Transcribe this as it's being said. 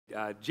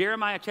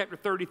Jeremiah chapter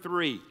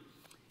 33.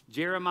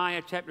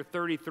 Jeremiah chapter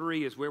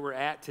 33 is where we're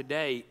at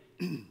today,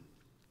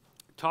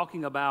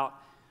 talking about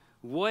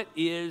what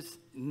is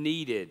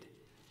needed.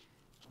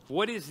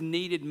 What is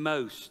needed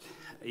most,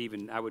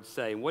 even, I would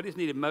say. And what is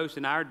needed most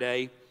in our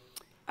day,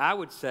 I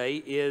would say,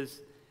 is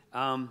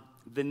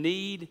the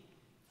need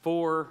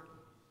for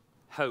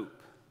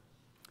hope.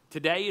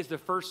 Today is the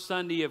first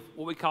Sunday of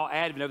what we call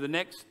Advent. Over the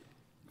next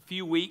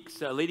few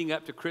weeks leading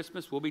up to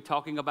Christmas, we'll be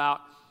talking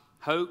about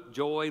hope,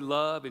 joy,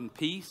 love, and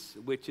peace,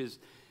 which is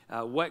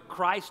what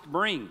Christ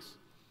brings.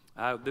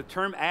 The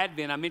term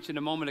Advent, I mentioned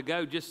a moment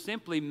ago, just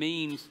simply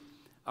means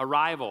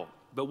arrival.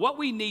 But what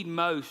we need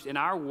most in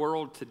our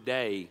world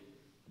today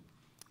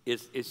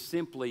is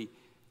simply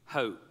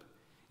hope.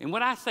 And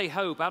when I say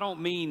hope, I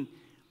don't mean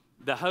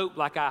the hope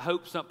like I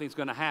hope something's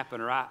going to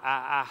happen or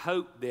I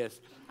hope this.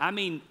 I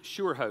mean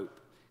sure hope,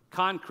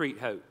 concrete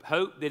hope,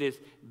 hope that is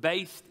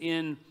based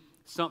in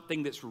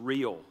something that's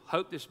real,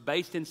 hope that's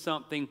based in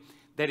something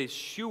that is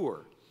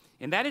sure.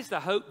 And that is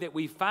the hope that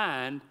we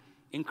find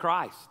in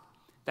Christ.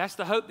 That's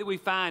the hope that we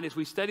find as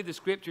we study the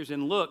Scriptures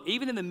and look,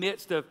 even in the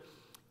midst of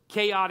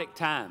chaotic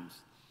times.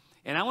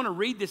 And I want to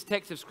read this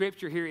text of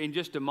Scripture here in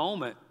just a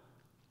moment.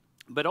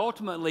 But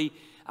ultimately,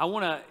 and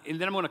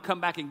then I'm going to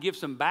come back and give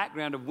some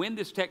background of when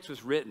this text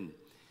was written.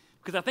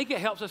 Because I think it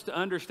helps us to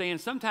understand.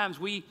 Sometimes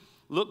we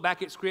look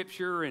back at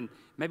Scripture and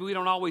maybe we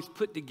don't always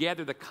put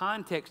together the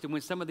context of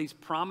when some of these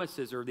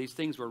promises or these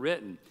things were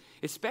written,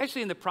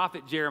 especially in the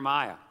prophet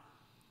Jeremiah.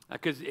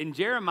 Because in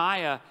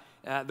Jeremiah,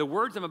 the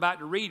words I'm about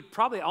to read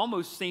probably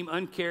almost seem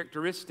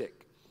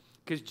uncharacteristic.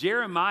 Because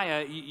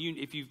Jeremiah,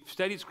 if you've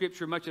studied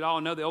Scripture much at all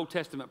and know the Old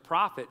Testament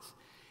prophets,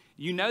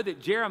 you know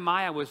that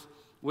Jeremiah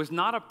was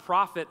not a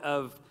prophet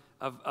of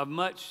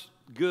much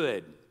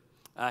good.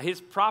 His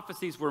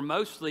prophecies were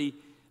mostly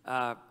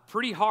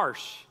pretty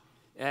harsh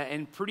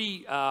and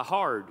pretty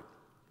hard.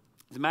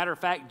 As a matter of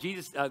fact,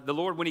 the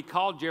Lord, when he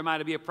called Jeremiah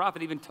to be a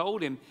prophet, even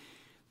told him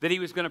that he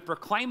was going to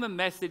proclaim a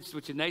message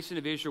which the nation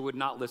of Israel would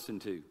not listen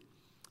to.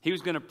 He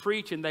was going to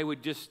preach and they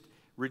would just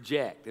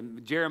reject.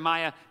 And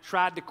Jeremiah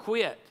tried to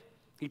quit.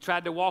 He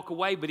tried to walk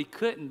away, but he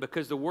couldn't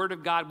because the word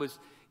of God was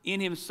in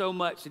him so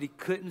much that he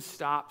couldn't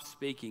stop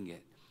speaking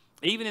it.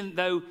 Even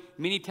though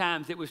many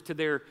times it was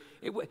to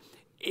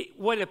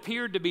what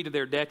appeared to be to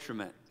their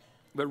detriment.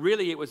 But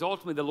really, it was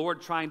ultimately the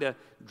Lord trying to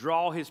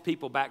draw his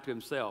people back to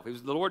himself. It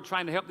was the Lord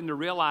trying to help them to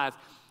realize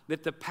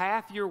that the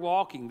path you're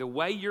walking, the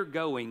way you're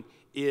going,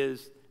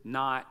 is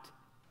not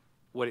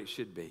what it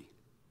should be.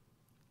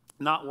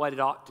 Not what it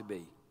ought to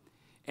be.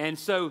 And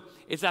so,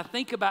 as I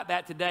think about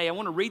that today, I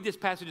want to read this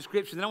passage of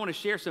Scripture, and then I want to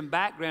share some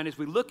background as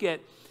we look at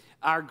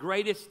our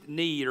greatest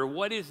need, or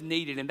what is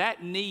needed. And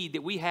that need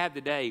that we have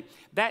today,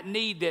 that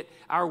need that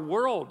our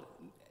world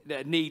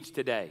needs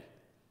today,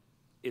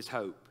 is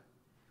hope.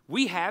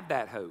 We have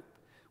that hope.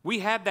 We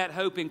have that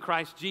hope in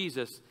Christ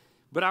Jesus,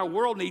 but our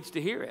world needs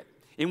to hear it.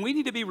 And we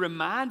need to be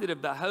reminded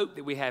of the hope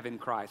that we have in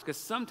Christ, because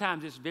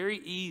sometimes it's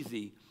very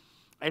easy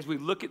as we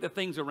look at the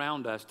things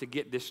around us to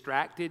get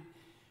distracted,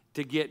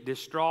 to get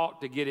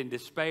distraught, to get in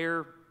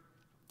despair,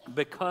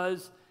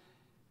 because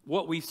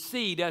what we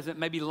see doesn't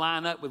maybe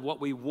line up with what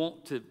we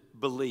want to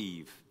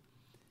believe.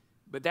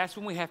 But that's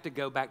when we have to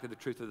go back to the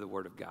truth of the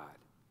Word of God.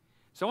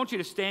 So I want you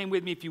to stand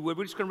with me if you would.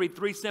 We're just going to read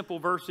 3 simple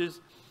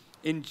verses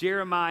in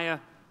Jeremiah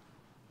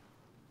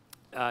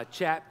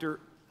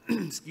chapter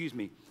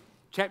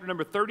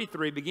number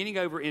 33, beginning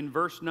over in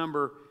verse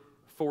number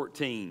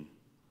 14.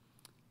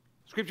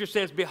 Scripture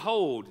says,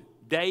 "Behold,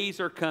 days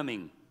are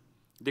coming,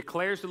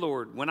 declares the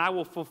Lord, when I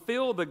will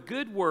fulfill the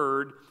good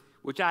word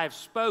which I have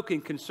spoken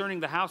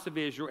concerning the house of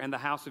Israel and the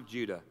house of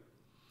Judah.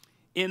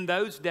 In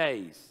those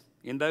days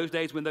when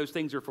those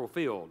things are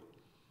fulfilled,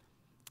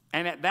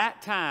 and at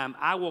that time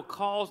I will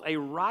cause a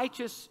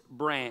righteous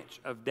branch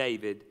of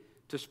David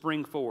to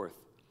spring forth,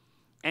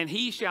 and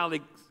he shall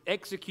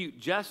execute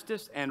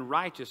justice and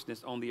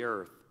righteousness on the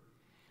earth.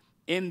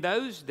 In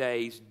those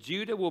days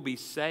Judah will be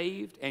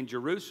saved, and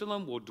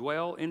Jerusalem will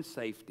dwell in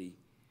safety.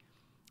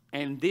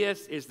 And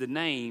this is the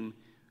name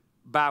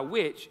by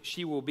which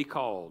she will be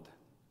called.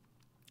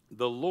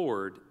 The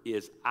Lord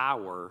is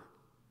our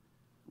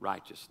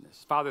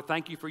righteousness." Father,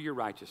 thank you for your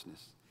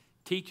righteousness.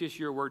 Teach us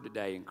your word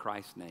today in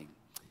Christ's name.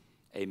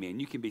 Amen.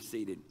 You can be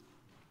seated.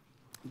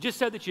 Just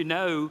so that you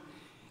know,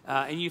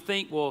 and you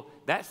think, well,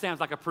 that sounds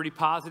like a pretty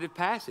positive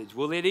passage.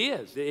 Well, it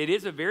is. It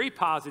is a very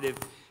positive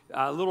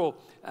little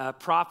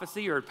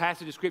prophecy or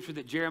passage of Scripture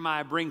that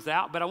Jeremiah brings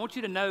out. But I want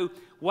you to know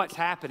what's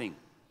happening.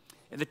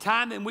 At the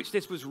time in which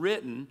this was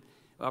written,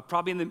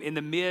 probably in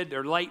the mid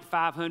or late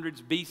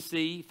 500s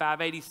BC,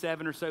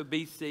 587 or so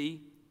BC,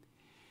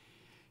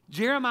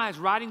 Jeremiah is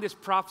writing this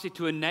prophecy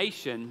to a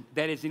nation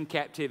that is in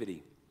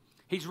captivity.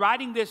 He's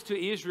writing this to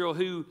Israel,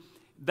 who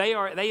they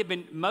have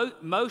been,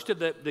 most of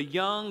the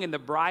young and the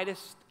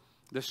brightest,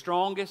 the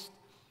strongest,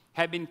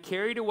 have been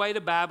carried away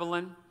to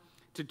Babylon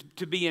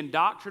to be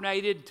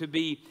indoctrinated,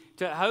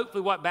 to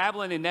hopefully what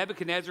Babylon and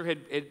Nebuchadnezzar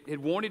had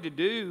wanted to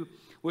do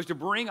was to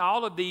bring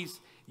all of these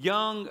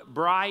young,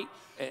 bright,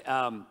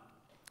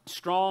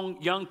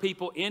 strong young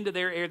people into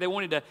their area. They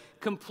wanted to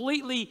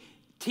completely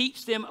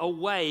teach them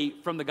away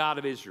from the God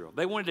of Israel.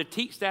 They wanted to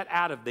teach that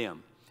out of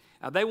them.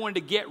 They wanted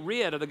to get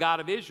rid of the God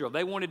of Israel.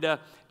 They wanted to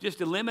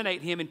just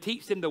eliminate him and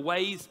teach them the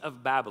ways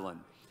of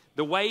Babylon.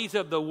 The ways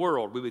of the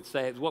world, we would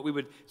say, is what we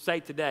would say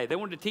today. They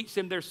wanted to teach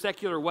them their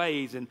secular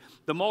ways and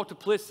the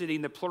multiplicity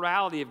and the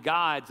plurality of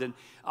gods and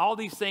all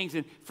these things.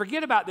 And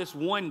forget about this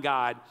one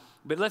God,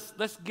 but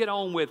let's get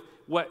on with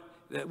what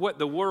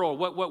the world,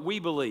 what we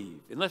believe.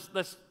 And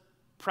let's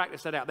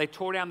practice that out. They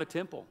tore down the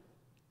temple.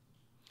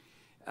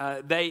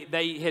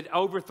 They had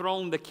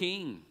overthrown the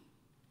king.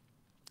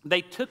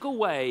 They took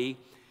away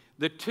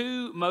the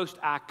two most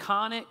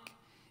iconic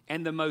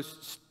and the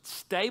most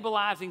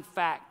stabilizing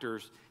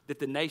factors that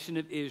the nation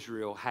of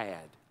Israel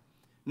had.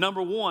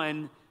 Number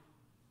one,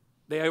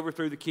 they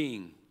overthrew the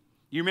king.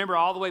 You remember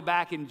all the way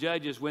back in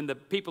Judges when the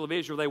people of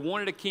Israel, they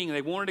wanted a king,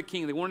 they wanted a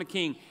king, they wanted a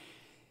king.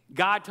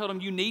 God told them,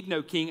 you need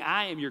no king,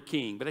 I am your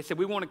king. But they said,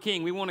 we want a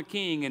king, we want a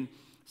king. And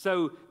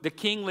so the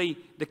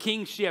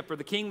kingship or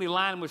the kingly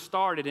line was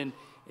started.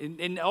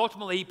 And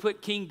ultimately he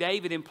put King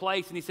David in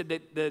place. And he said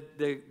that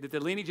the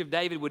lineage of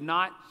David would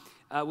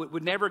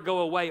never go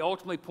away,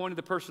 ultimately pointing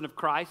to the person of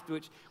Christ,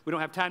 which we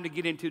don't have time to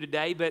get into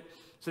today. But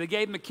so they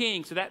gave him a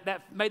king. So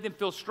that made them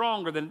feel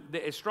stronger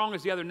as strong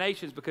as the other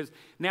nations, because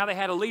now they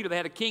had a leader, they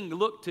had a king to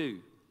look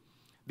to.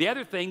 The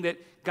other thing that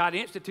God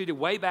instituted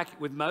way back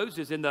with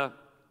Moses in the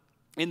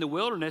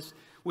wilderness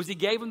was he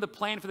gave them the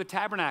plan for the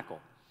tabernacle,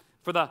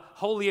 for the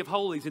Holy of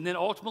Holies, and then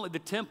ultimately the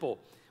temple,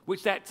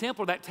 which that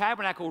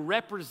tabernacle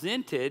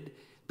represented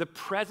the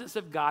presence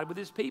of God with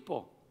his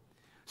people.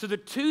 So the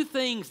two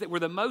things that were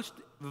the most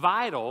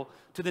vital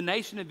to the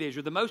nation of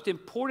Israel, the most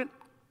important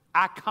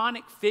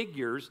iconic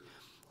figures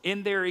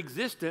in their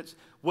existence,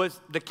 was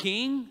the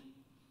king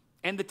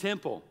and the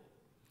temple.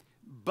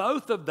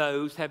 Both of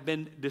those have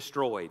been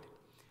destroyed.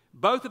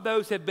 Both of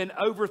those have been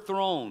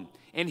overthrown.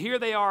 And here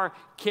they are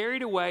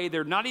carried away.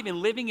 They're not even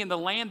living in the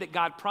land that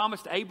God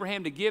promised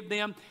Abraham to give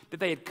them, that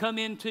they had come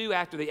into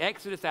after the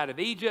Exodus out of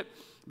Egypt.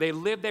 They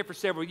lived there for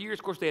several years.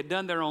 Of course, they had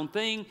done their own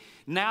thing.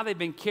 Now they've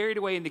been carried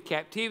away into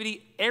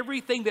captivity.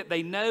 Everything that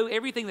they know,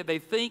 everything that they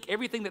think,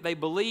 everything that they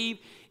believe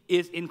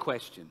is in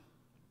question.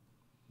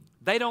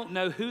 They don't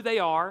know who they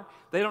are.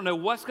 They don't know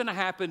what's going to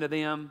happen to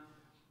them.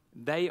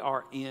 They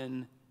are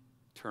in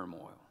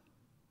turmoil.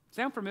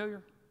 Sound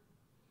familiar?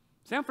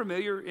 Sound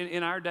familiar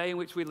in our day in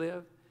which we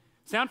live?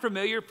 Sound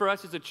familiar for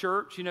us as a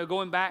church,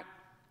 going back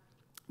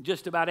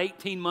just about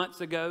 18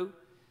 months ago?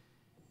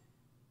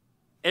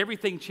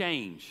 Everything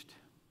changed.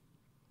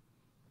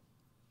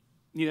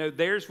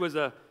 Theirs was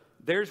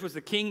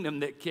a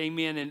kingdom that came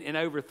in and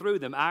overthrew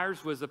them.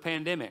 Ours was a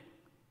pandemic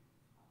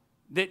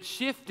that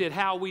shifted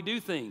how we do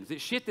things.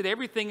 It shifted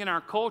everything in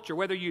our culture.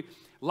 Whether you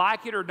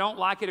like it or don't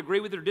like it, agree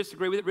with it or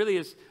disagree with it, really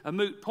is a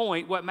moot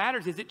point. What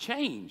matters is it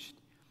changed.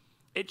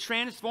 It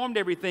transformed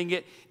everything.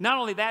 Not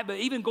only that, but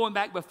even going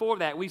back before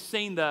that, we've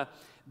seen the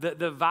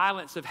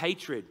violence of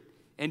hatred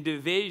and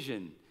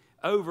division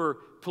over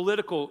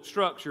political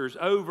structures,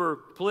 over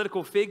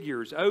political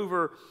figures,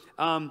 over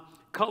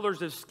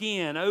colors of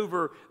skin,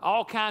 over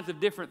all kinds of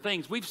different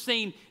things. We've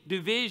seen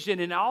division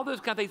and all those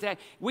kind of things.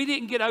 We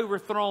didn't get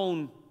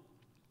overthrown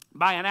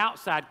by an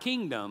outside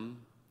kingdom.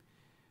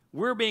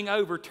 We're being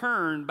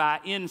overturned by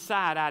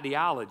inside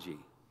ideology.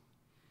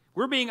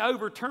 We're being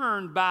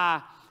overturned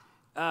by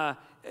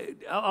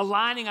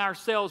aligning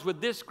ourselves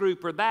with this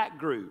group or that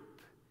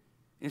group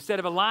instead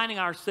of aligning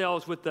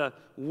ourselves with the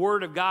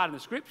Word of God and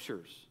the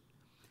Scriptures.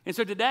 And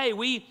so today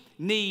we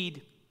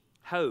need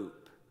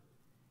hope.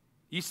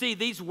 You see,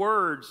 these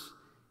words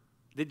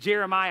that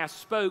Jeremiah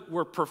spoke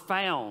were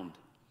profound.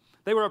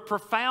 They were a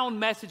profound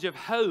message of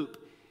hope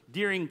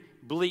during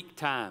bleak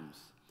times,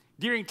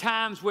 during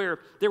times where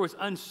there was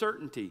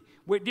uncertainty,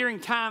 during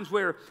times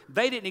where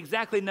they didn't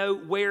exactly know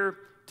where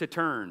to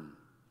turn.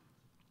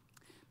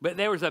 But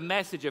there was a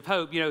message of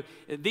hope.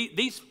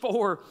 These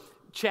four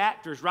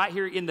chapters right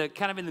here in the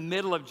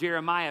middle of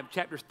Jeremiah,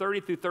 chapters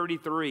 30 through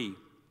 33,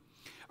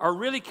 are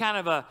really kind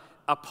of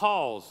a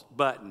pause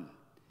button.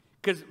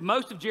 Because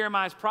most of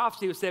Jeremiah's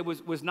prophecy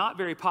was not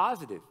very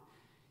positive.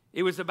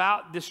 It was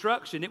about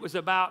destruction. It was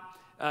about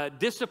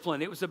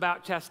discipline. It was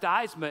about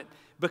chastisement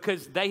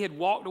because they had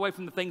walked away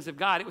from the things of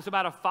God. It was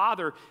about a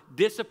father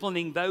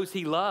disciplining those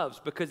he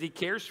loves because he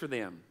cares for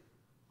them.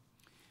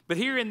 But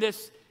here in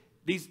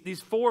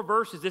these four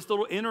verses, this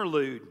little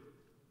interlude,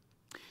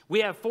 we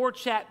have four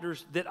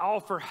chapters that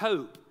offer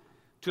hope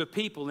to a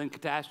people in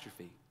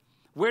catastrophe.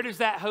 Where does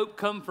that hope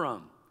come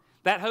from?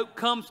 That hope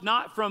comes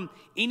not from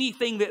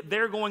anything that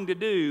they're going to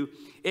do.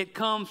 It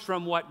comes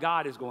from what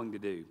God is going to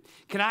do.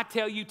 Can I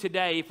tell you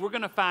today, if we're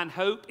going to find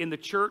hope in the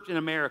church in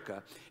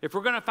America, if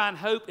we're going to find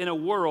hope in a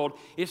world,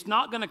 it's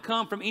not going to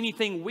come from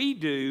anything we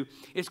do.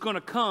 It's going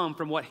to come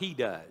from what He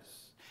does.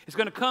 It's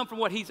going to come from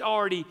what He's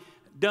already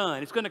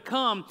done. It's going to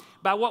come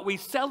by what we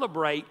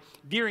celebrate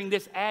during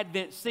this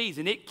Advent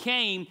season. It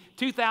came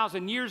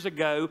 2,000 years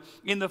ago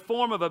in the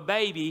form of a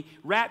baby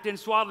wrapped in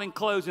swaddling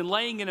clothes and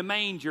laying in a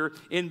manger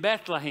in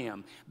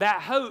Bethlehem.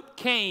 That hope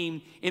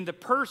came in the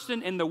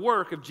person and the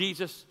work of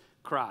Jesus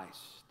Christ.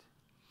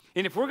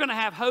 And if we're going to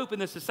have hope in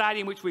the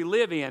society in which we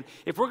live in,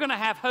 if we're going to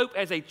have hope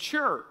as a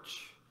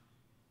church,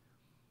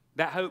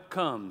 that hope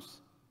comes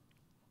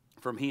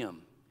from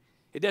Him.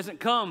 It doesn't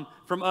come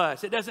from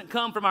us. It doesn't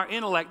come from our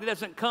intellect. It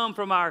doesn't come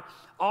from our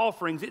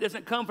offerings. It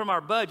doesn't come from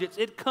our budgets.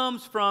 It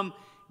comes from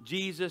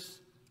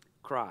Jesus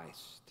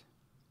Christ.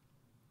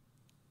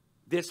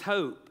 This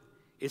hope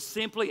is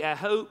simply a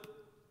hope.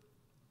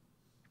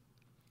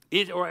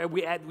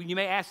 You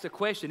may ask the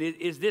question,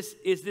 is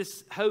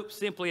this hope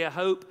simply a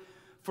hope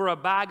for a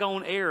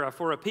bygone era,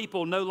 for a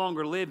people no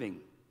longer living?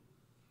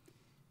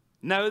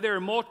 No, there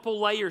are multiple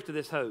layers to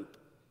this hope.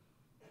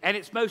 And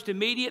it's most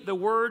immediate. The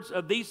words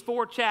of these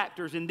 4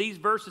 chapters in these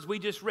verses we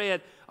just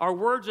read are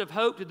words of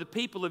hope to the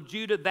people of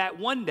Judah that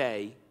one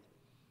day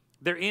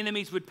their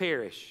enemies would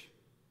perish.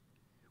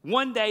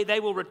 One day they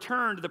will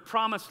return to the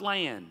promised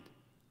land.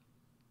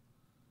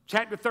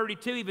 Chapter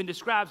 32 even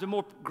describes a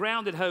more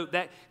grounded hope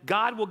that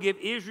God will give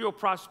Israel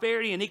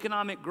prosperity and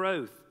economic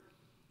growth.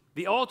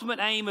 The ultimate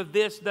aim of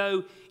this,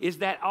 though, is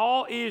that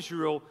all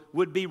Israel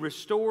would be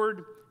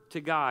restored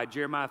to God.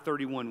 Jeremiah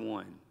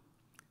 31:1.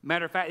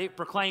 Matter of fact, it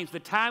proclaims the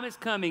time is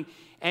coming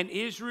and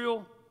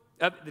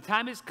the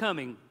time is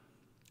coming,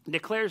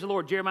 declares the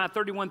Lord, Jeremiah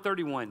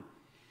 31:31,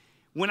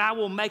 when I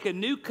will make a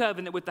new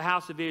covenant with the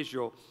house of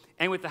Israel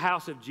and with the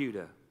house of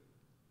Judah.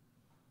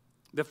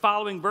 The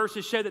following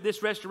verses show that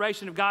this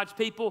restoration of God's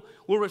people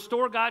will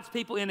restore God's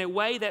people in a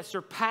way that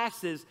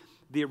surpasses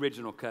the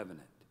original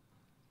covenant.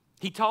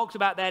 He talks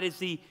about that as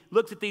he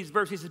looks at these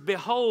verses. He says,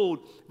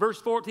 behold,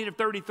 verse 14 of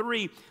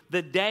 33,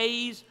 the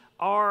days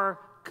are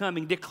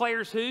coming.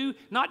 Declares who?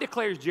 Not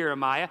declares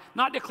Jeremiah,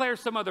 not declares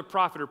some other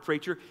prophet or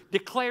preacher,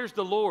 declares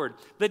the Lord.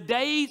 The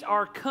days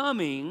are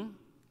coming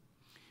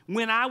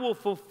when I will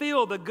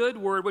fulfill the good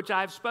word which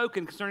I have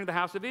spoken concerning the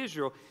house of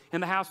Israel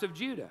and the house of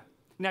Judah.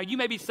 Now, you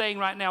may be saying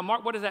right now,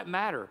 Mark, what does that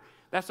matter?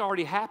 That's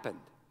already happened.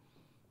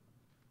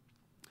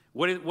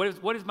 What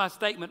is my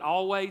statement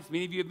always?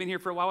 Many of you have been here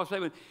for a while.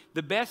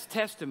 The best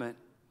testament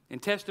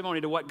and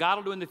testimony to what God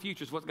will do in the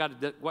future is what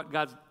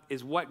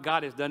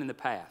God has done in the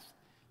past.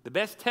 The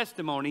best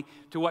testimony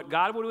to what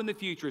God will do in the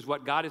future is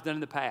what God has done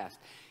in the past.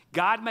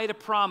 God made a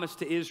promise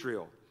to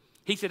Israel.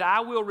 He said,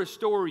 I will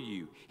restore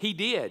you. He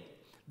did.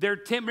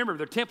 Remember,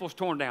 their temple's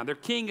torn down. Their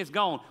king is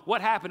gone.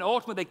 What happened?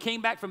 Ultimately, they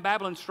came back from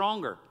Babylon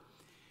stronger.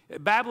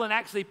 Babylon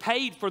actually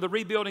paid for the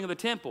rebuilding of the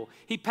temple.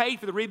 He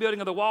paid for the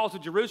rebuilding of the walls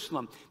of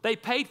Jerusalem. They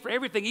paid for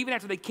everything. Even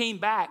after they came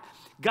back,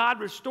 God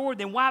restored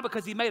them. Why?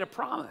 Because He made a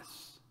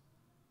promise.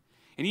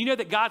 And you know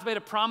that God's made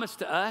a promise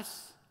to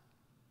us?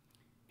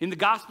 In the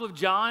Gospel of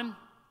John,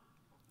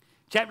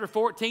 chapter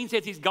 14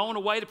 says He's gone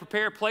away to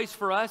prepare a place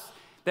for us,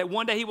 that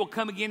one day He will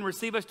come again and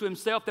receive us to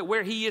Himself, that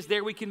where He is,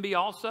 there we can be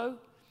also.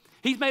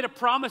 He's made a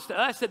promise to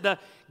us that the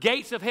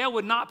gates of hell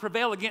would not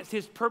prevail against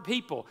His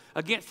people,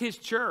 against His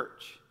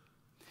church.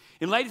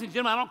 And ladies and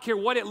gentlemen, I don't care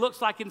what it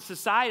looks like in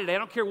society today. I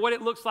don't care what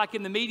it looks like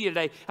in the media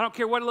today. I don't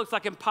care what it looks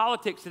like in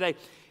politics today.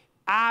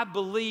 I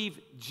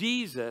believe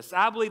Jesus.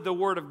 I believe the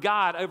Word of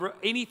God over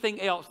anything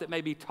else that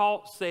may be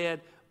taught,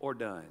 said, or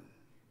done.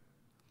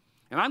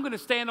 And I'm going to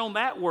stand on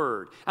that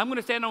Word. I'm going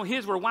to stand on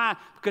His Word. Why?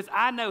 Because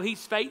I know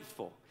He's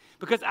faithful.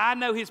 Because I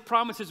know His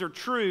promises are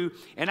true.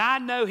 And I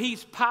know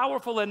He's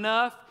powerful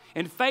enough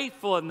and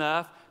faithful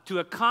enough to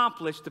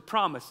accomplish the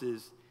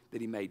promises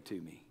that He made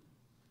to me.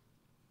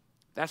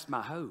 That's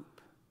my hope.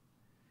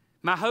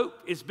 My hope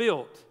is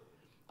built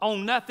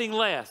on nothing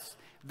less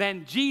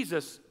than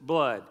Jesus'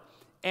 blood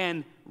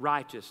and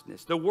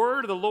righteousness. The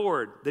word of the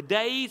Lord, the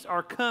days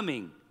are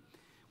coming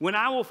when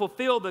I will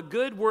fulfill the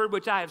good word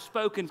which I have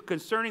spoken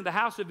concerning the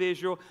house of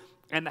Israel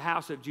and the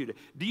house of Judah.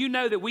 Do you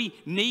know that we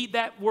need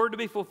that word to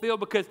be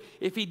fulfilled? Because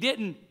if He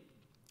didn't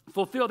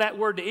fulfill that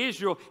word to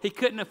Israel, He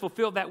couldn't have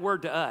fulfilled that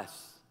word to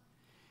us.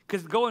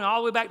 Because going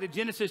all the way back to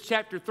Genesis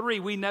chapter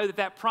 3, we know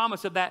that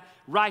promise of that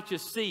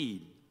righteous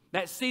seed,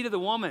 that seed of the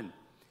woman,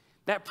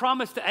 that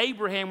promise to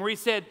Abraham where He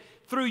said,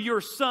 through your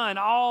son,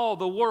 all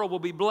the world will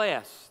be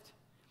blessed.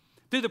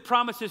 Through the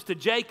promises to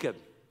Jacob,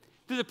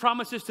 through the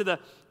promises to the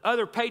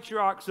other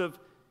patriarchs of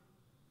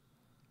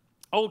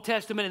Old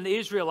Testament and the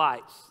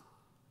Israelites,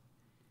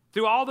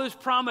 through all those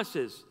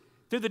promises,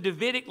 through the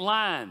Davidic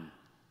line,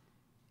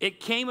 it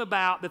came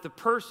about that the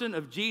person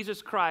of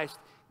Jesus Christ,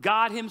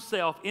 God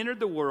Himself, entered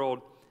the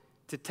world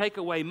to take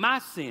away my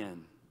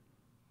sin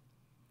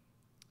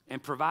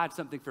and provide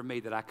something for me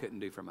that I couldn't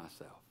do for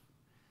myself.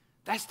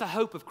 That's the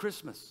hope of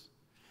Christmas.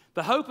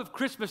 The hope of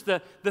Christmas,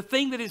 the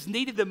thing that is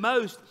needed the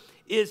most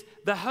is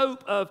the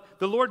hope of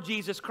the Lord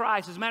Jesus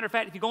Christ. As a matter of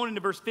fact, if you go on into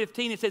verse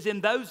 15, it says,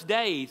 in those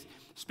days,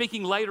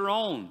 speaking later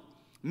on,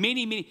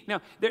 many.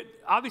 Now,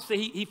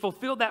 obviously, he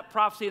fulfilled that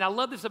prophecy, and I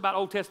love this about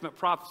Old Testament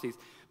prophecies.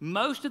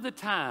 Most of the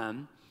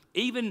time,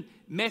 even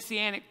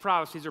messianic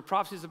prophecies or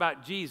prophecies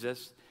about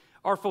Jesus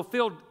are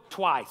fulfilled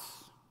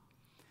twice.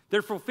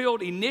 They're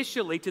fulfilled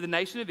initially to the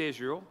nation of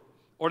Israel,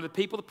 or the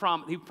people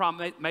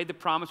made the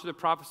promise or the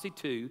prophecy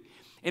to,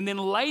 and then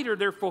later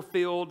they're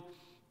fulfilled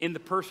in the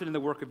person and the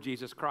work of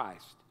Jesus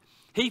Christ.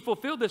 He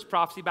fulfilled this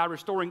prophecy by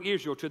restoring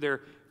Israel to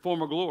their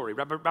former glory,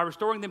 by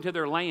restoring them to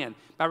their land,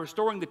 by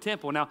restoring the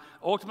temple. Now,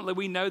 ultimately,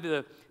 we know that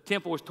the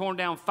temple was torn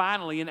down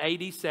finally in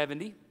AD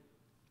 70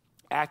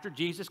 after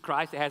Jesus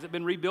Christ. It hasn't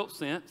been rebuilt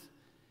since.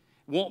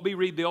 It won't be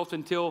rebuilt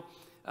until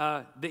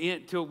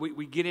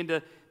we get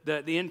into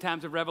the end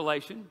times of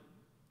Revelation.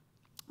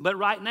 But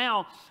right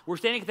now, we're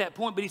standing at that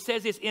point. But he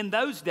says this, in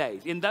those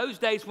days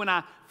when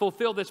I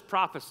fulfill this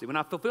prophecy, when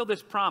I fulfill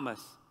this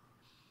promise,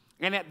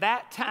 and at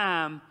that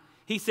time,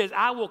 he says,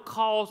 I will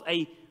cause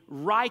a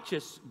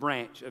righteous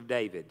branch of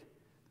David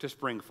to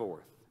spring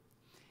forth.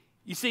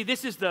 You see,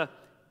 this is the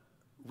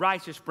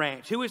righteous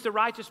branch. Who is the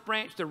righteous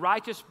branch? The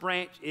righteous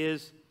branch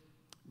is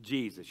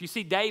Jesus. You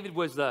see, David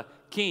was the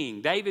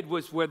king. David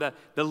was where the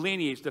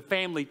lineage, the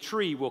family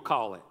tree, we'll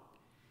call it.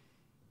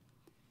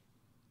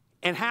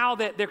 And how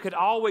that there could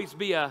always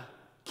be a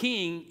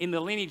king in the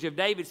lineage of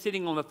David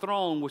sitting on the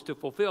throne was to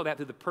fulfill that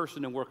through the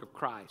person and work of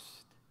Christ.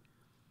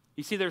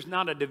 You see, there's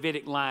not a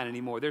Davidic line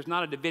anymore. There's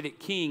not a Davidic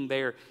king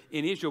there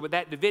in Israel, but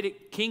that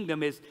Davidic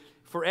kingdom is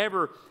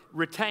forever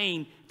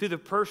retained through the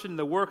person and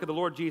the work of the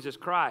Lord Jesus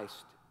Christ.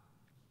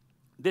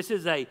 This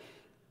is a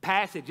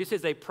passage, this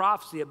is a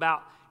prophecy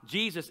about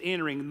Jesus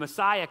entering, the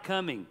Messiah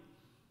coming.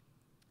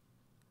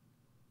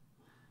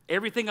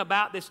 Everything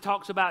about this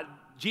talks about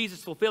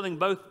Jesus fulfilling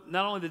both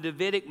not only the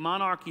Davidic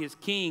monarchy as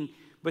king,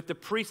 but the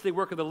priestly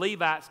work of the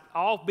Levites,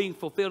 all being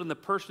fulfilled in the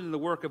person and the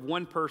work of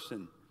one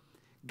person.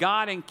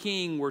 God and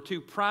king were two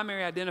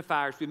primary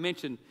identifiers, we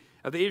mentioned,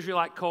 of the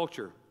Israelite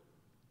culture.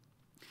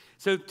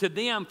 So to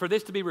them, for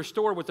this to be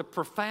restored was a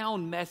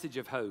profound message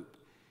of hope.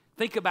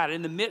 Think about it.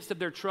 In the midst of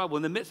their trouble,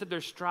 in the midst of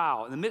their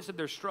trial, in the midst of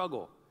their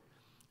struggle,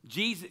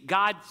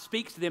 God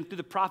speaks to them through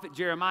the prophet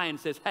Jeremiah and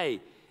says, hey,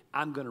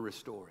 I'm going to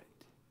restore it.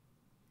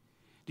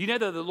 Do you know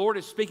that the Lord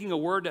is speaking a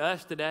word to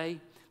us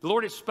today? The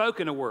Lord has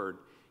spoken a word.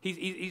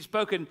 He's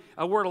spoken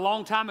a word a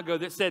long time ago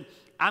that said,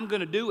 I'm going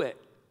to do it.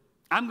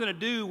 I'm going to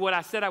do what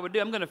I said I would do.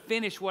 I'm going to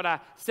finish what I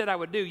said I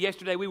would do.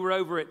 Yesterday, we were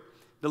over at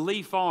the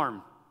Lee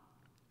Farm.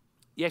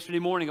 Yesterday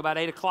morning, about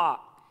 8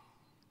 o'clock.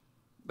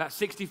 About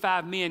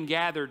 65 men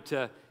gathered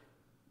to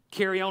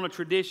carry on a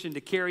tradition, to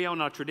carry on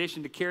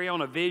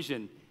a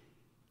vision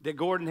that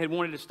Gordon had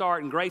wanted to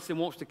start and Grayson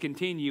wants to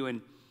continue.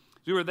 And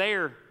as we were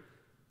there,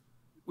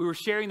 we were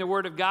sharing the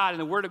Word of God, and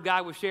the Word of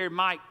God was shared.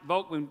 Mike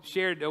Volkman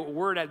shared a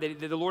word that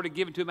the Lord had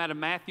given to him out of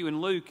Matthew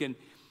and Luke. And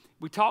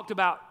we talked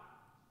about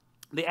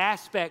the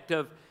aspect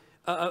of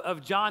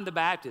John the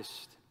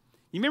Baptist.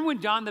 You remember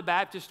when John the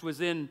Baptist was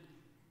in,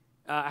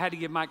 I had to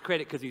give Mike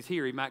credit because he's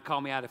here. He might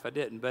call me out if I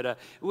didn't. But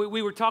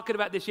we were talking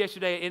about this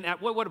yesterday, and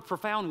what a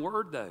profound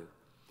word, though.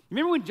 You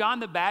remember when John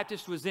the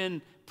Baptist was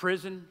in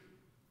prison?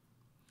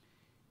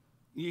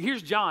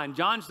 Here's John.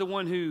 John's the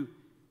one who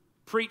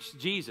preached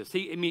Jesus.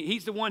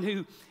 He's the one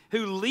who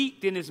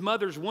leaped in his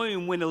mother's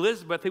womb when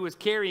Elizabeth, who was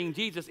carrying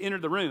Jesus,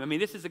 entered the room.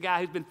 This is a guy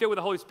who's been filled with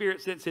the Holy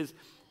Spirit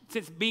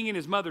since being in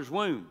his mother's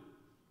womb.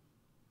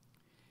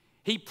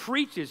 He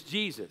preaches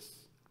Jesus.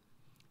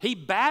 He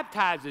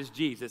baptizes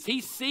Jesus.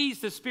 He sees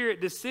the Spirit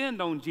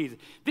descend on Jesus.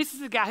 This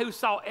is a guy who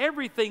saw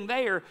everything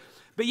there,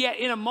 but yet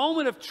in a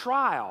moment of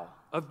trial,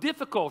 of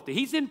difficulty,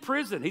 he's in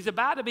prison. He's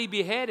about to be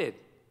beheaded.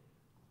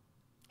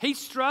 He's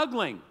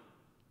struggling.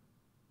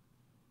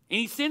 And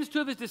he sends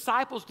two of his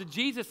disciples to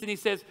Jesus, and he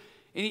says,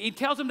 and he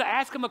tells them to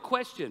ask him a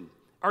question.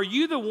 Are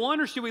you the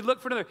one, or should we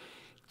look for another?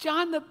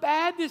 John the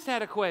Baptist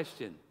had a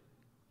question.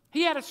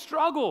 He had a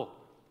struggle.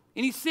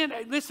 And he said,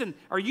 listen,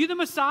 are you the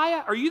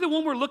Messiah? Are you the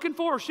one we're looking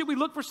for, or should we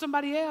look for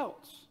somebody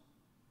else?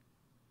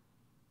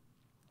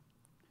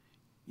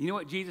 You know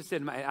what Jesus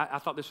said? I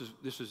thought this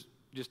was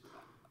just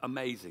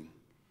amazing.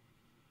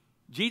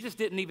 Jesus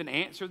didn't even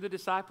answer the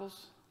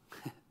disciples.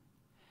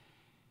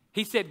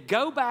 He said,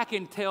 go back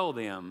and tell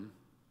him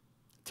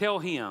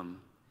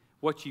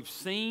what you've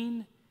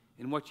seen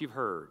and what you've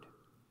heard.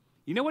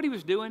 You know what he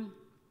was doing?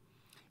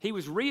 He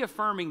was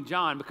reaffirming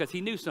John because he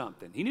knew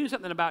something. He knew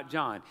something about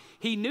John.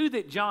 He knew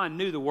that John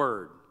knew the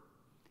Word.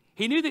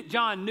 He knew that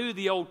John knew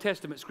the Old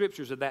Testament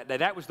scriptures of that day.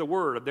 That was the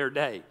Word of their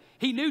day.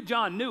 He knew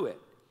John knew it.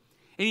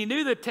 And he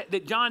knew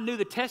that John knew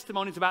the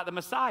testimonies about the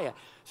Messiah.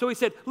 So he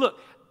said, look,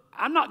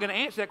 I'm not going to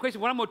answer that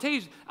question. What I'm going to tell you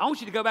is I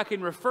want you to go back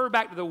and refer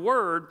back to the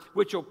Word,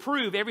 which will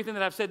prove everything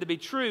that I've said to be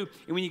true.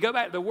 And when you go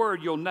back to the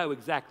Word, you'll know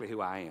exactly who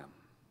I am.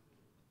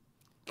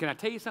 Can I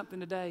tell you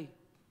something today?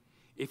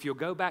 If you'll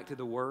go back to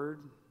the Word,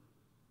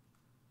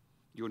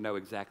 you'll know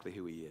exactly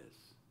who He is.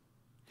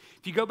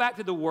 If you go back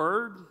to the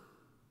Word,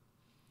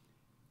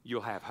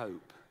 you'll have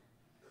hope.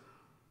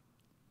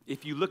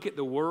 If you look at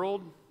the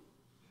world,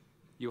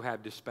 you'll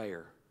have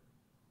despair.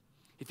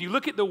 If you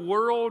look at the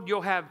world,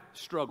 you'll have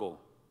struggle.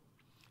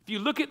 If you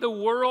look at the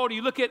world,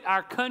 you look at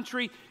our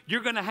country,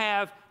 you're going to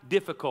have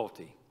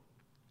difficulty.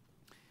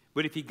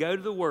 But if you go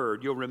to the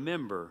Word, you'll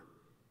remember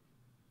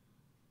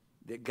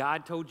that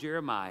God told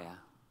Jeremiah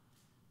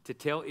to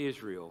tell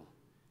Israel,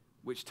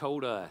 which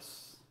told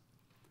us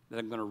that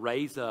I'm going to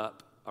raise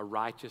up a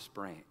righteous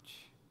branch.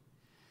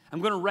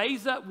 I'm going to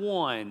raise up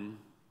one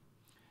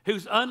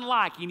who's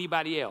unlike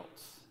anybody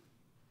else,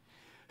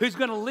 who's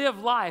going to live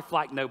life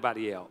like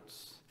nobody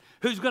else,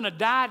 who's going to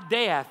die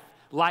death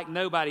like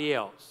nobody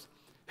else,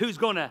 who's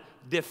going to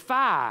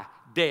defy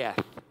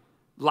death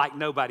like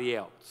nobody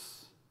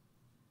else,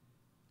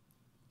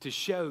 to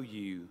show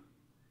you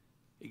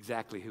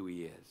exactly who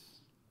he is.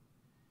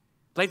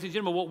 Ladies and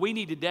gentlemen, what we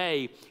need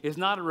today is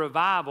not a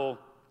revival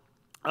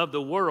of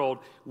the world.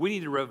 We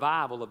need a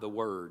revival of the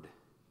Word.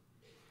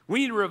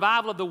 We need a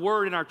revival of the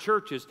Word in our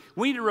churches.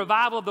 We need a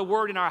revival of the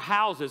Word in our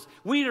houses.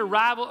 We need a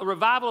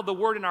revival of the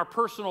Word in our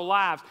personal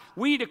lives.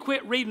 We need to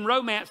quit reading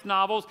romance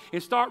novels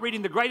and start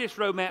reading the greatest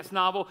romance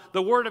novel,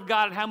 the Word of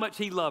God, and how much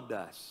He loved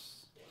us.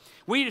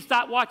 We need to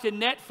stop watching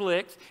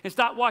Netflix and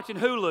stop watching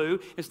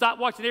Hulu and stop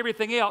watching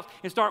everything else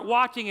and start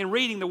watching and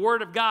reading the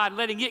Word of God,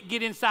 letting it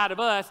get inside of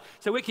us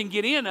so it can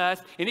get in us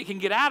and it can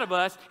get out of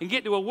us and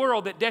get to a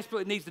world that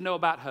desperately needs to know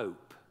about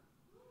hope.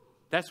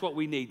 That's what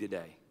we need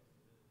today.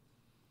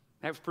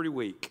 That was pretty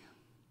weak.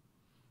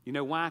 You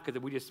know why?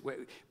 Because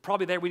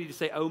probably there we need to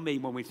say, oh me,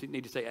 when we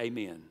need to say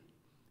amen.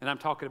 And I'm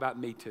talking about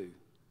me too.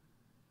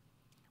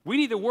 We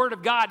need the Word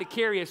of God to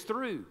carry us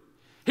through.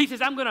 He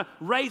says, I'm going to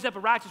raise up a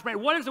righteous man.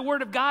 What does the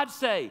Word of God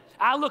say?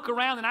 I look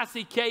around and I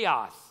see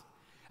chaos.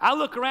 I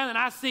look around and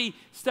I see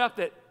stuff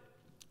that,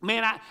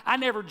 man, I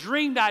never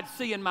dreamed I'd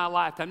see in my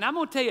lifetime. Now, I'm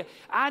going to tell you,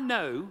 I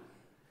know,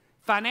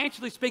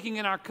 financially speaking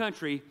in our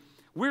country,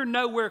 we're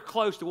nowhere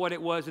close to what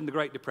it was in the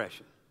Great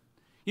Depression.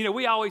 You know,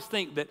 we always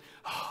think that,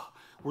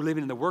 we're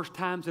living in the worst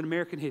times in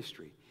American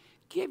history.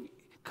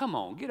 Come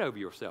on, get over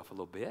yourself a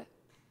little bit.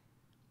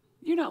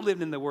 You're not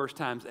living in the worst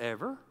times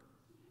ever.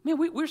 Man,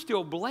 we're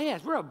still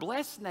blessed. We're a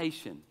blessed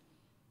nation.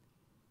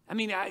 I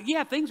mean,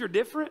 yeah, things are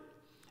different.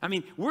 I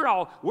mean, we're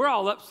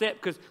all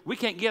upset because we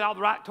can't get all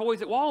the right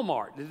toys at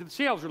Walmart. The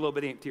shelves are a little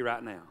bit empty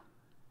right now.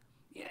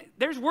 Yeah,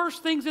 there's worse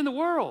things in the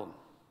world.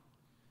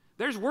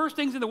 There's worse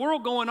things in the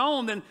world going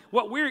on than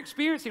what we're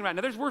experiencing right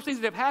now. There's worse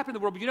things that have happened in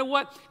the world. But you know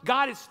what?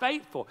 God is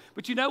faithful.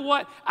 But you know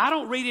what? I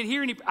don't read it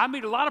here. I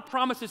made a lot of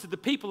promises to the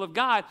people of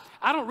God.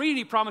 I don't read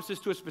any promises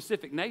to a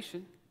specific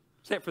nation,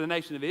 except for the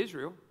nation of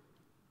Israel.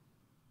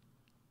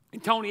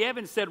 And Tony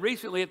Evans said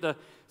recently at the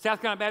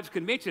South Carolina Baptist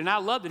Convention, and I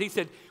loved it, he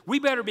said, we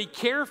better be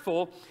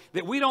careful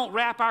that we don't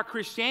wrap our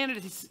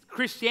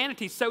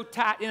Christianity so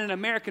tight in an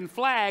American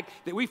flag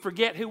that we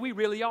forget who we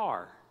really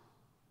are.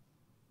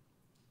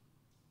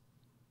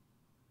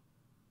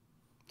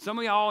 Some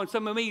of y'all and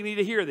some of me need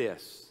to hear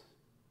this.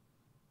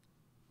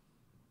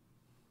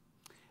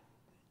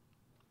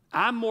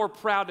 I'm more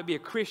proud to be a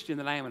Christian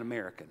than I am an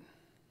American.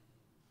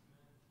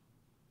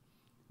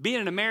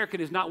 Being an American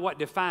is not what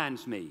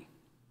defines me.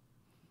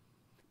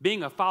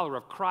 Being a follower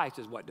of Christ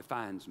is what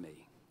defines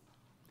me.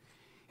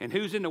 And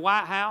who's in the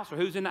White House or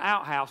who's in the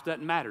outhouse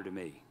doesn't matter to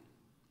me.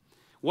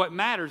 What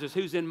matters is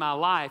who's in my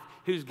life,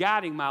 who's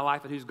guiding my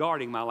life, and who's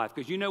guarding my life.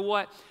 Because you know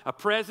what? A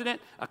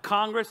president, a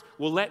Congress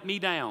will let me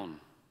down.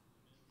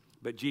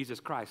 But Jesus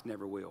Christ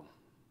never will.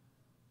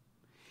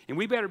 And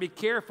we better be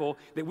careful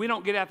that we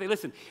don't get out there.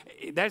 Listen,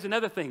 there's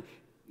another thing.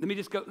 Let me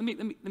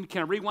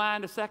kind of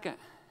rewind a second.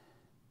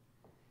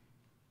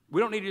 We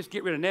don't need to just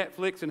get rid of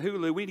Netflix and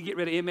Hulu. We need to get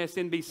rid of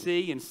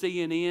MSNBC and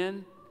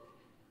CNN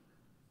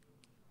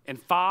and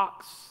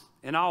Fox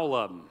and all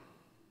of them.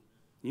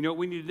 You know what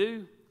we need to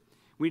do?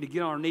 We need to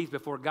get on our knees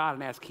before God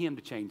and ask Him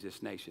to change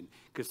this nation.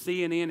 Because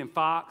CNN and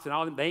Fox and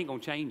all of them, they ain't going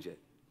to change it.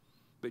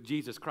 But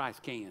Jesus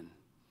Christ can.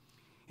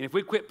 And if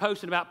we quit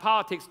posting about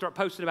politics, start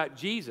posting about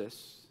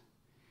Jesus,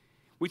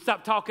 we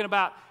stop talking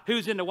about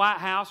who's in the White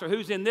House or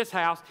who's in this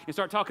house and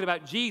start talking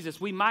about Jesus,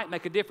 we might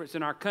make a difference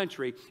in our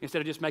country instead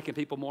of just making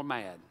people more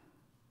mad.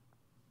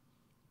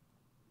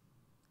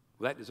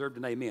 Well, that deserved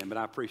an amen, but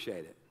I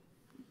appreciate it.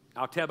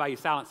 I'll tell by your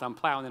silence I'm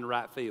plowing in the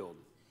right field.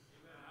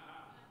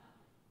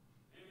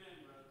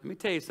 Let me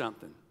tell you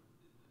something.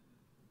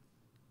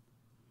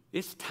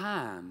 It's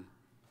time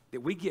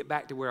that we get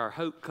back to where our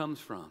hope comes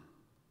from.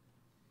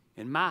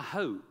 And my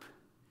hope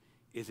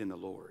is in the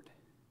Lord.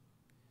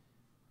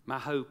 My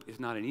hope is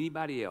not in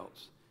anybody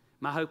else.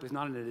 My hope is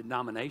not in a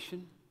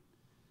denomination.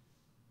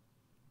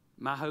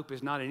 My hope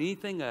is not in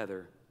anything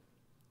other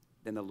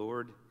than the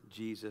Lord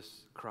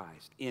Jesus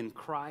Christ. In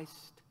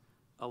Christ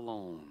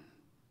alone,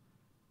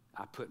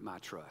 I put my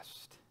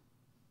trust.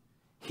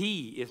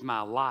 He is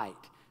my light,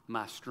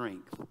 my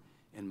strength,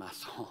 and my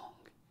song.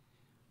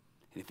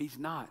 And if He's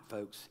not,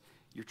 folks,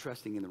 you're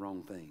trusting in the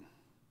wrong thing.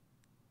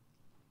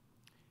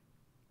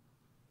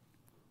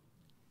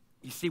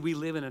 You see, we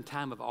live in a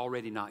time of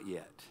already not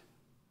yet.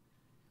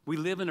 We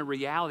live in a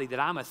reality that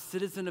I'm a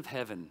citizen of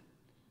heaven,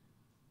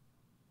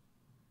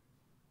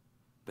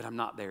 but I'm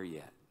not there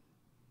yet.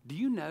 Do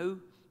you know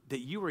that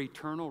you are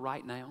eternal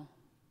right now?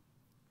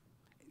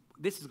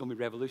 This is going to be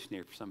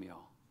revolutionary for some of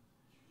y'all.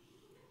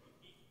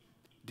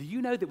 Do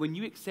you know that when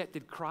you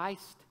accepted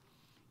Christ,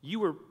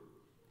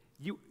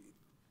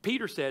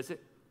 Peter says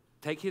it,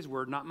 take his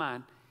word, not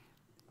mine,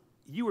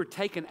 you were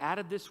taken out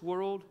of this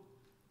world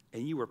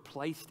and you were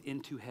placed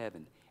into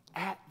heaven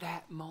at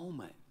that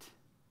moment.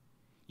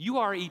 You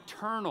are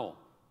eternal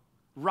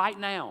right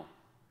now.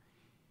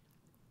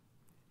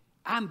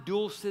 I'm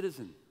dual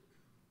citizen.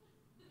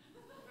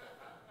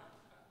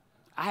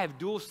 I have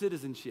dual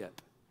citizenship.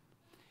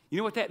 You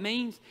know what that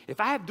means? If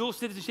I have dual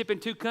citizenship in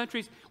 2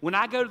 countries, when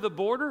I go to the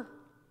border,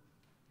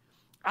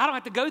 I don't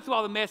have to go through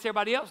all the mess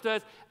everybody else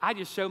does. I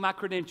just show my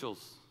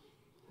credentials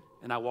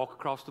and I walk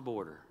across the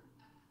border.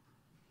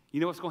 You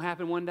know what's going to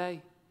happen one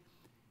day?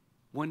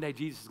 One day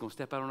Jesus is going to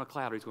step out on a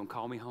cloud or he's going to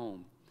call me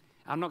home.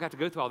 I'm not going to have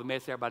to go through all the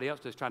mess everybody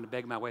else does trying to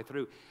beg my way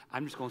through.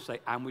 I'm just going to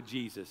say, I'm with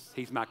Jesus.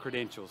 He's my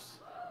credentials.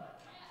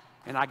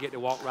 And I get to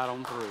walk right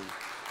on through.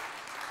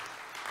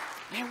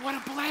 Man, what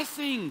a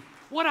blessing.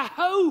 What a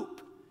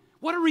hope.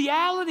 What a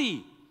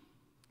reality.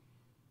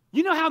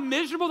 You know how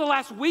miserable the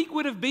last week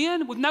would have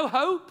been with no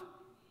hope?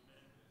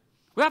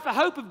 Without the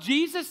hope of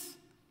Jesus,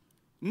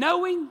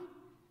 knowing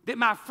that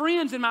my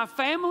friends and my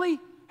family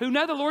who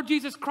know the Lord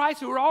Jesus Christ,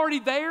 who are already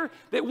there,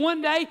 that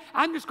one day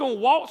I'm just going to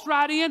waltz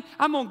right in.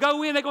 I'm going to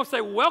go in. They're going to say,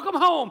 welcome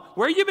home.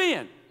 Where you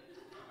been?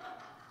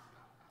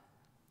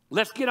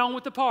 Let's get on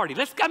with the party.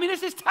 This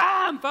is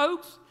time,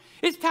 folks.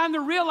 It's time to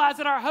realize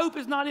that our hope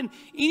is not in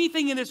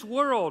anything in this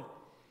world.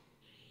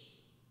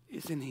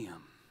 It's in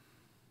Him.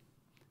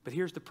 But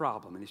here's the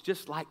problem, and it's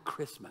just like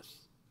Christmas.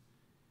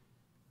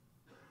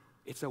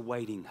 It's a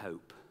waiting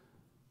hope.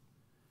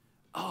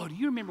 Oh, do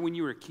you remember when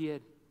you were a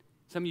kid?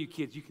 Some of you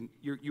kids,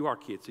 you are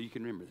kids, so you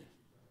can remember this.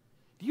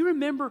 Do you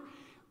remember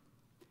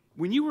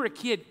when you were a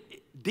kid,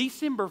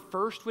 December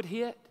 1st would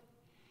hit,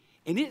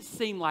 and it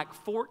seemed like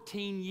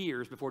 14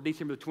 years before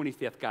December the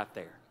 25th got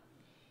there.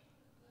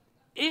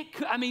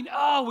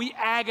 We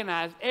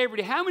agonized every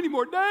day. How many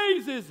more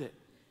days is it?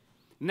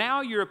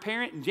 Now you're a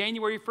parent and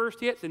January 1st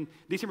hits and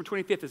December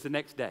 25th is the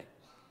next day.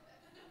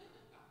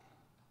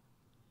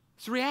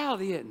 It's a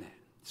reality, isn't it?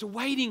 It's a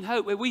waiting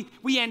hope.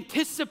 We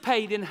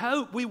anticipate in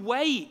hope. We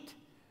wait.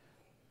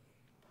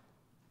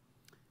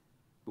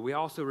 But we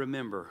also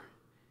remember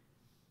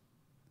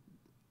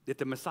that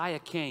the Messiah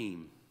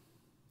came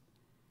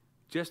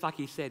just like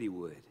He said He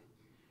would.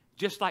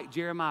 Just like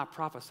Jeremiah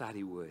prophesied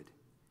He would.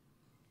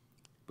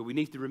 But we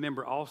need to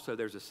remember also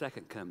there's a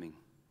second coming,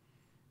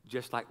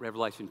 just like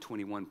Revelation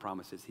 21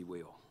 promises He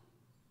will.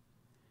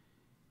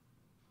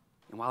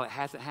 And while it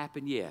hasn't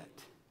happened yet,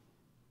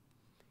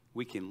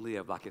 we can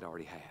live like it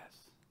already has.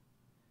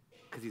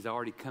 Because He's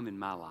already come in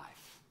my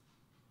life.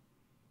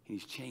 And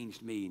He's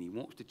changed me, and He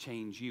wants to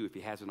change you if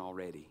He hasn't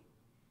already.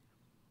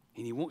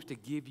 And He wants to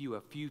give you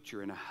a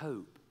future and a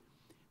hope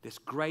that's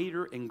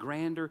greater and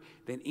grander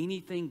than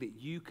anything that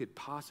you could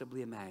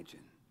possibly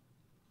imagine.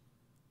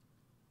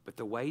 But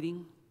the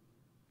waiting,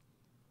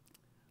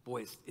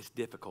 boy, it's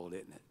difficult,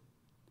 isn't it?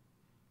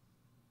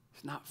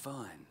 It's not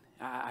fun.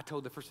 I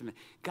told the first time,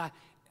 God,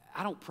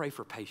 I don't pray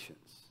for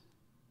patience.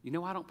 You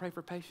know why I don't pray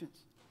for patience?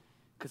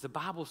 Because the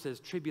Bible says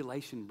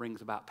tribulation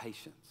brings about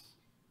patience.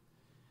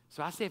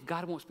 So I say if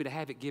God wants me to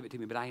have it, give it to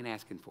me, but I ain't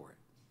asking for it.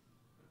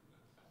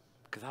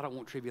 Because I don't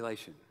want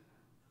tribulation.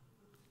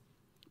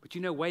 But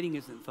you know, waiting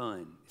isn't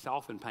fun. It's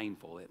often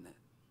painful, isn't it?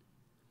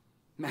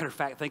 Matter of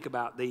fact, think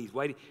about these.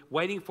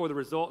 Waiting for the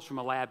results from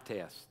a lab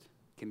test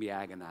can be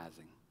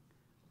agonizing.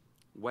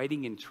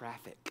 Waiting in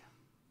traffic.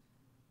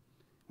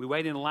 We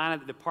wait in line at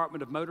the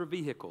Department of Motor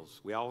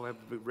Vehicles. We all have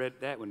read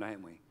that one,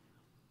 haven't we?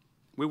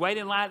 We wait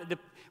in line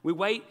we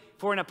wait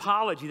for an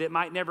apology that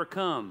might never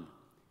come.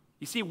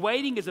 You see,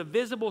 waiting is a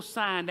visible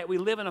sign that we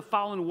live in a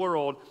fallen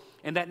world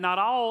and that not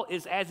all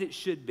is as it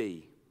should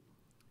be.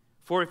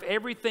 For if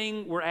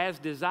everything were as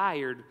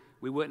desired,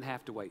 we wouldn't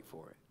have to wait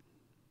for it.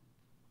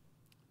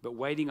 But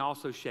waiting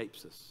also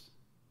shapes us.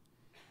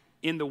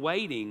 In the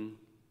waiting,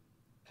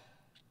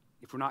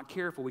 if we're not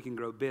careful, we can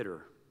grow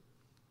bitter.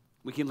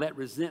 We can let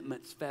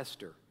resentments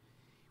fester.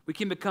 We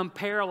can become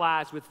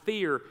paralyzed with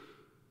fear.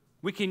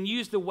 We can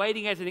use the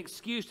waiting as an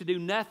excuse to do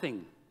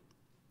nothing.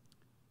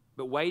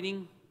 But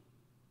waiting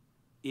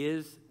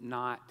is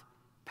not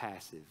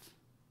passive.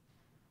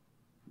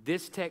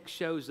 This text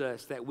shows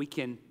us that we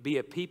can be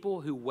a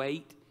people who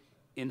wait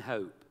in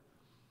hope.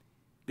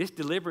 This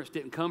deliverance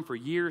didn't come for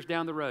years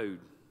down the road,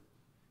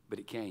 but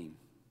it came.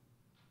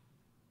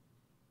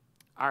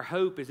 Our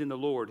hope is in the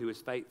Lord who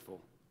is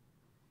faithful.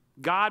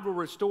 God will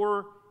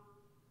restore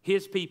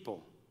His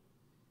people.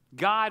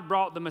 God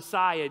brought the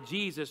Messiah,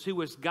 Jesus, who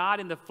was God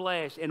in the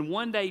flesh, and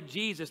one day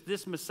Jesus,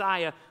 this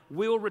Messiah,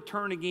 will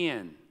return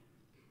again.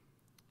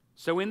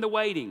 So in the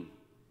waiting,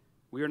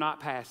 we are not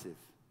passive,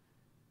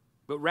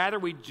 but rather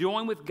we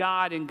join with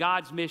God in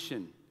God's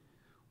mission,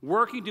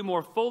 working to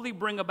more fully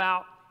bring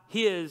about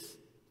His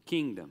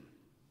kingdom.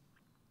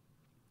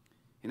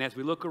 And as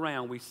we look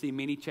around, we see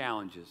many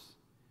challenges.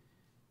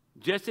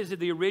 Just as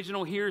the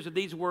original hearers of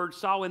these words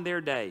saw in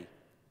their day,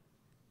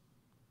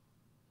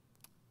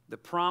 the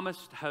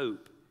promised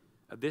hope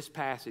of this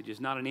passage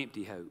is not an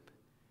empty hope.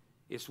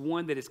 It's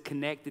one that is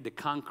connected to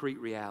concrete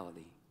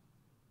reality.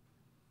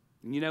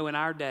 And you know, in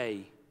our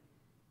day,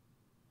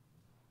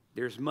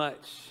 there's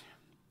much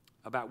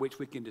about which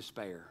we can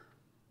despair.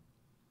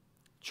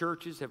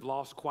 Churches have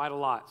lost quite a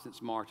lot since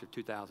March of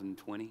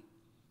 2020.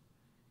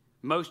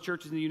 Most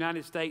churches in the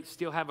United States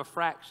still have a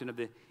fraction of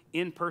the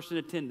in-person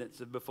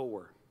attendance of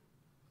before.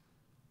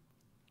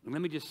 And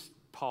let me just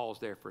pause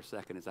there for a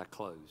second as I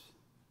close.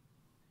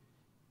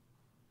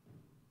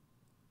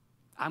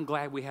 I'm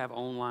glad we have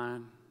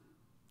online.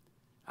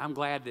 I'm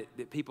glad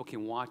that people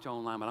can watch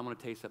online, but I'm going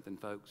to tell you something,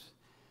 folks.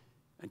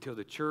 Until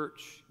the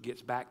church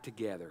gets back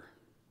together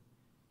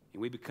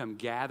and we become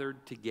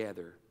gathered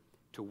together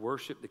to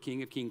worship the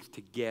King of Kings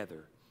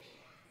together,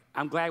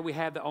 I'm glad we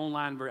have the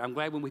online version. I'm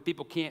glad when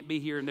people can't be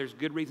here and there's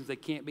good reasons they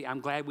can't be, I'm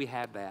glad we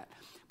have that.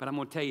 But I'm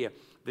going to tell you,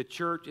 the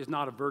church is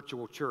not a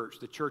virtual church.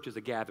 The church is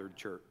a gathered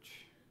church.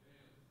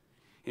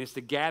 And it's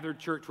the gathered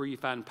church where you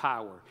find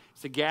power.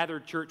 It's the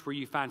gathered church where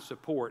you find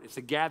support. It's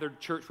the gathered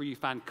church where you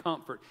find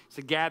comfort. It's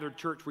the gathered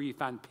church where you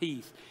find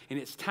peace. And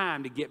it's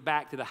time to get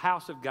back to the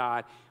house of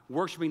God,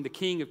 worshiping the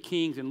King of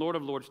Kings and Lord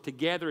of Lords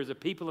together as a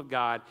people of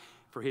God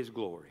for His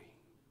glory.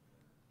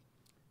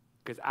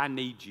 Because I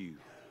need you.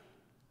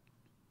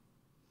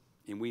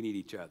 And we need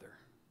each other.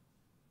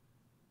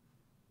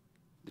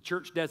 The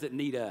church doesn't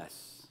need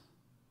us.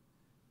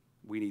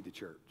 We need the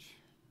church.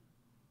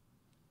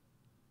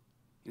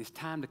 And it's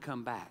time to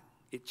come back.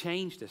 It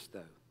changed us,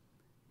 though.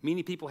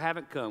 Many people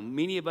haven't come.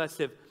 Many of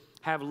us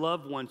have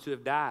loved ones who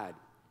have died.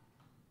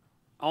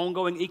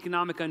 Ongoing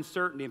economic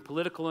uncertainty and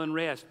political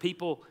unrest.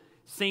 People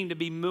seem to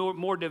be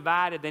more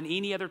divided than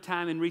any other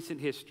time in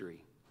recent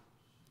history.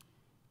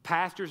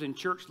 Pastors and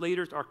church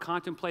leaders are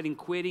contemplating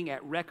quitting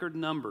at record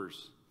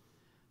numbers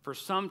for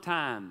some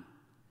time.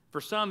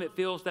 For some, it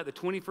feels that the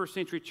 21st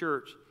century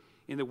church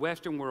in the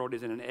Western world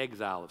is in an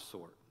exile of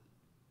sort.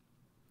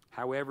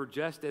 However,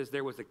 just as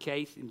there was a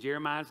case in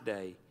Jeremiah's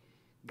day,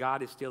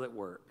 God is still at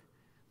work.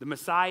 The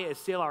Messiah is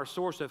still our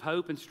source of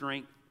hope and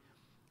strength.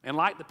 And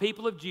like the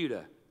people of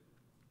Judah,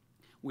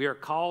 we are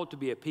called to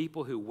be a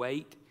people who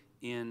wait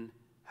in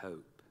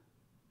hope.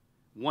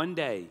 One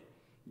day,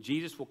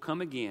 Jesus will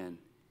come again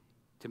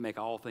to make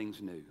all things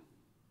new.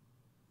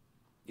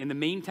 In the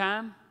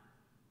meantime,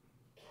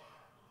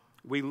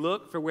 we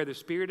look for where the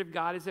Spirit of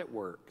God is at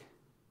work,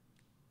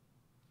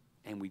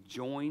 and we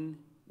join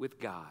with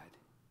God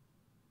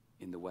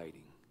in the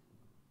waiting.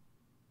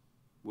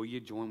 Will you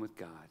join with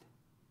God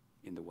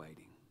in the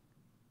waiting?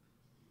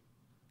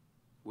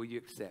 Will you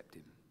accept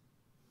Him?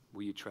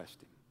 Will you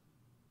trust Him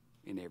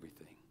in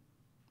everything?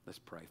 Let's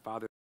pray.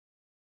 Father,